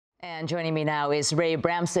And joining me now is Ray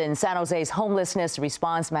Bramson, San Jose's homelessness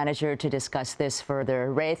response manager, to discuss this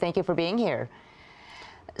further. Ray, thank you for being here.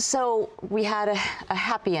 So we had a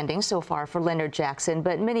happy ending so far for Leonard Jackson,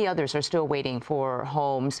 but many others are still waiting for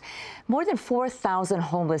homes. More than 4,000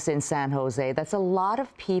 homeless in San Jose. That's a lot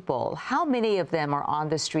of people. How many of them are on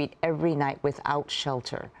the street every night without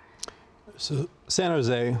shelter? So San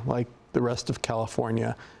Jose, like the rest of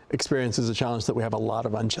California, experiences a challenge that we have a lot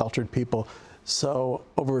of unsheltered people. So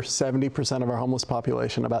over 70% of our homeless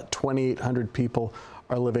population, about 2,800 people,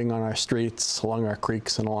 are living on our streets, along our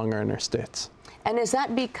creeks, and along our interstates. And is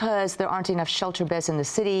that because there aren't enough shelter beds in the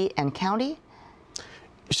city and county?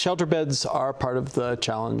 Shelter beds are part of the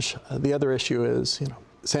challenge. The other issue is,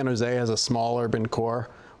 San Jose has a small urban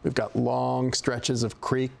core. We've got long stretches of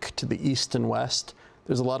creek to the east and west.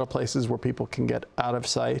 There's a lot of places where people can get out of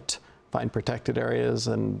sight, find protected areas,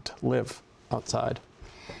 and live outside.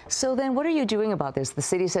 So then what are you doing about this? The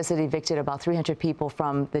city says it evicted about 300 people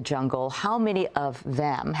from the jungle. How many of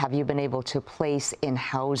them have you been able to place in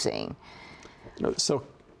housing? So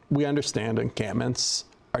we understand encampments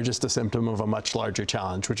are just a symptom of a much larger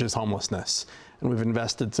challenge, which is homelessness. And we've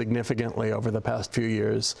invested significantly over the past few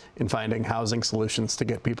years in finding housing solutions to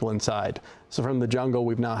get people inside. So from the jungle,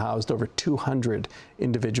 we've now housed over 200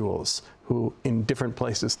 individuals who in different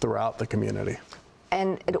places throughout the community.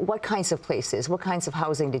 And what kinds of places, what kinds of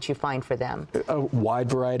housing did you find for them? A wide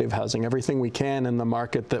variety of housing, everything we can in the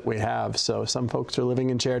market that we have. So some folks are living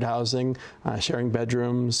in shared housing, sharing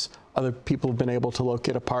bedrooms. Other people have been able to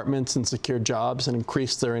locate apartments and secure jobs and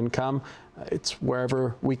increase their income. It's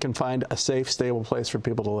wherever we can find a safe, stable place for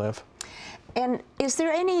people to live. And is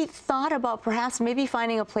there any thought about perhaps maybe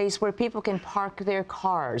finding a place where people can park their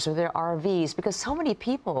cars or their RVs? Because so many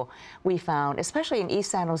people we found, especially in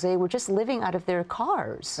East San Jose, were just living out of their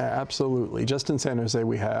cars. Absolutely. Just in San Jose,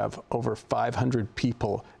 we have over 500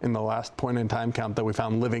 people in the last point in time count that we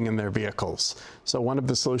found living in their vehicles. So one of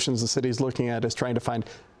the solutions the city is looking at is trying to find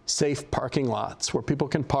safe parking lots where people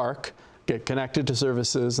can park, get connected to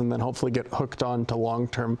services, and then hopefully get hooked on to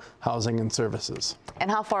long-term housing and services. And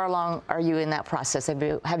how far along are you in that process?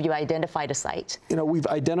 Have you identified a site? We've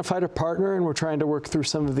identified a partner, and we're trying to work through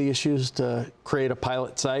some of the issues to create a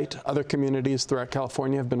pilot site. Other communities throughout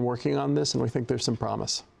California have been working on this, and we think there's some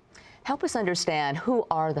promise. Help us understand, who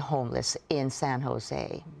are the homeless in San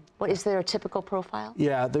Jose? Is there a typical profile?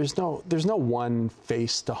 Yeah, there's no one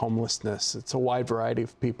face to homelessness. It's a wide variety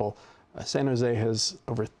of people. San Jose has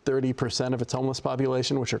over 30% of its homeless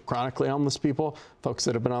population, which are chronically homeless people, folks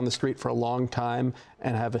that have been on the street for a long time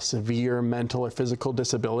and have a severe mental or physical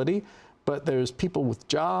disability. But there's people with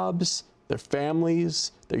jobs, their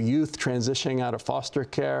families, their youth transitioning out of foster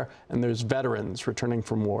care, and there's veterans returning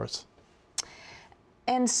from wars.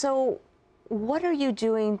 And so what are you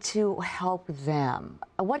doing to help them?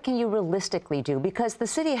 What can you realistically do? Because the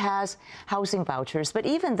city has housing vouchers, but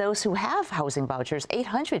even those who have housing vouchers,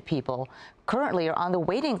 800 people currently are on the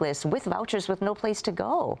waiting list with vouchers with no place to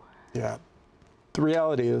go. Yeah, the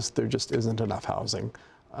reality is there just isn't enough housing.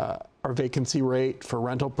 Our vacancy rate for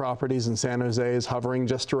rental properties in San Jose is hovering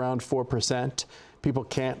just around 4%. People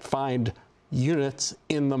can't find units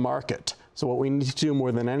in the market. So what we need to do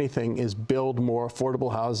more than anything is build more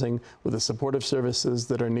affordable housing with the supportive services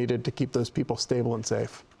that are needed to keep those people stable and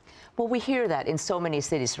safe. Well, we hear that in so many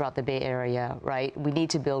cities throughout the Bay Area, right? We need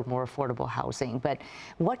to build more affordable housing. But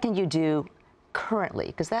what can you do currently?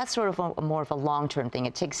 Because that's sort of more of a long-term thing.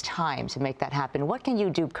 It takes time to make that happen. What can you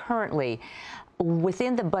do currently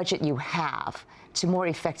within the budget you have to more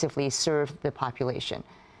effectively serve the population?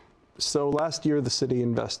 So last year, the city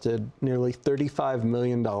invested nearly $35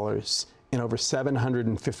 million in over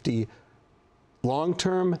 750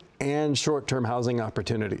 long-term and short-term housing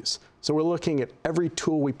opportunities. So we're looking at every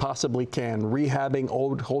tool we possibly can, rehabbing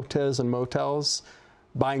old hotels and motels,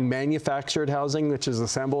 buying manufactured housing, which is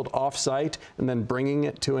assembled off-site, and then bringing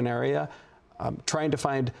it to an area, trying to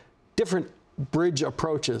find different bridge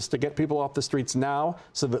approaches to get people off the streets now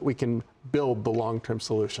so that we can build the long-term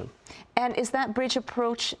solution. And is that bridge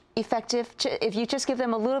approach effective? If you just give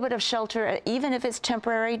them a little bit of shelter, even if it's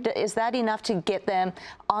temporary, is that enough to get them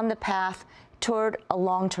on the path toward a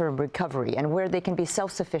long-term recovery and where they can be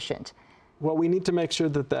self-sufficient? Well, we need to make sure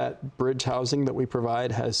that that bridge housing that we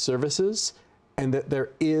provide has services and that there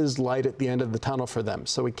is light at the end of the tunnel for them.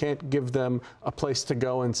 So we can't give them a place to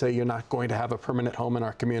go and say, you're not going to have a permanent home in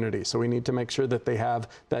our community. So we need to make sure that they have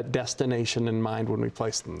that destination in mind when we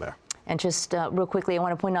place them there. And just real quickly, I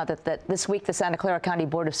want to point out that this week, the Santa Clara County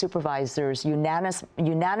Board of Supervisors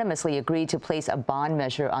unanimously agreed to place a bond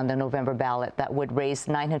measure on the November ballot that would raise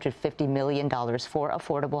 $950 million for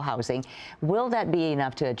affordable housing. Will that be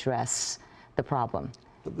enough to address the problem?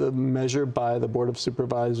 The measure by the Board of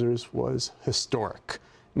Supervisors was historic.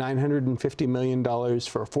 $950 million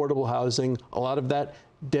for affordable housing, a lot of that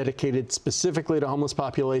dedicated specifically to homeless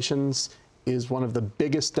populations, is one of the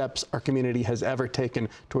biggest steps our community has ever taken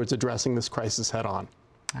towards addressing this crisis head on.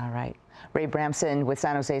 All right. Ray Bramson with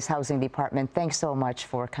San Jose's Housing Department, thanks so much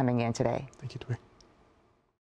for coming in today. Thank you, Thuy.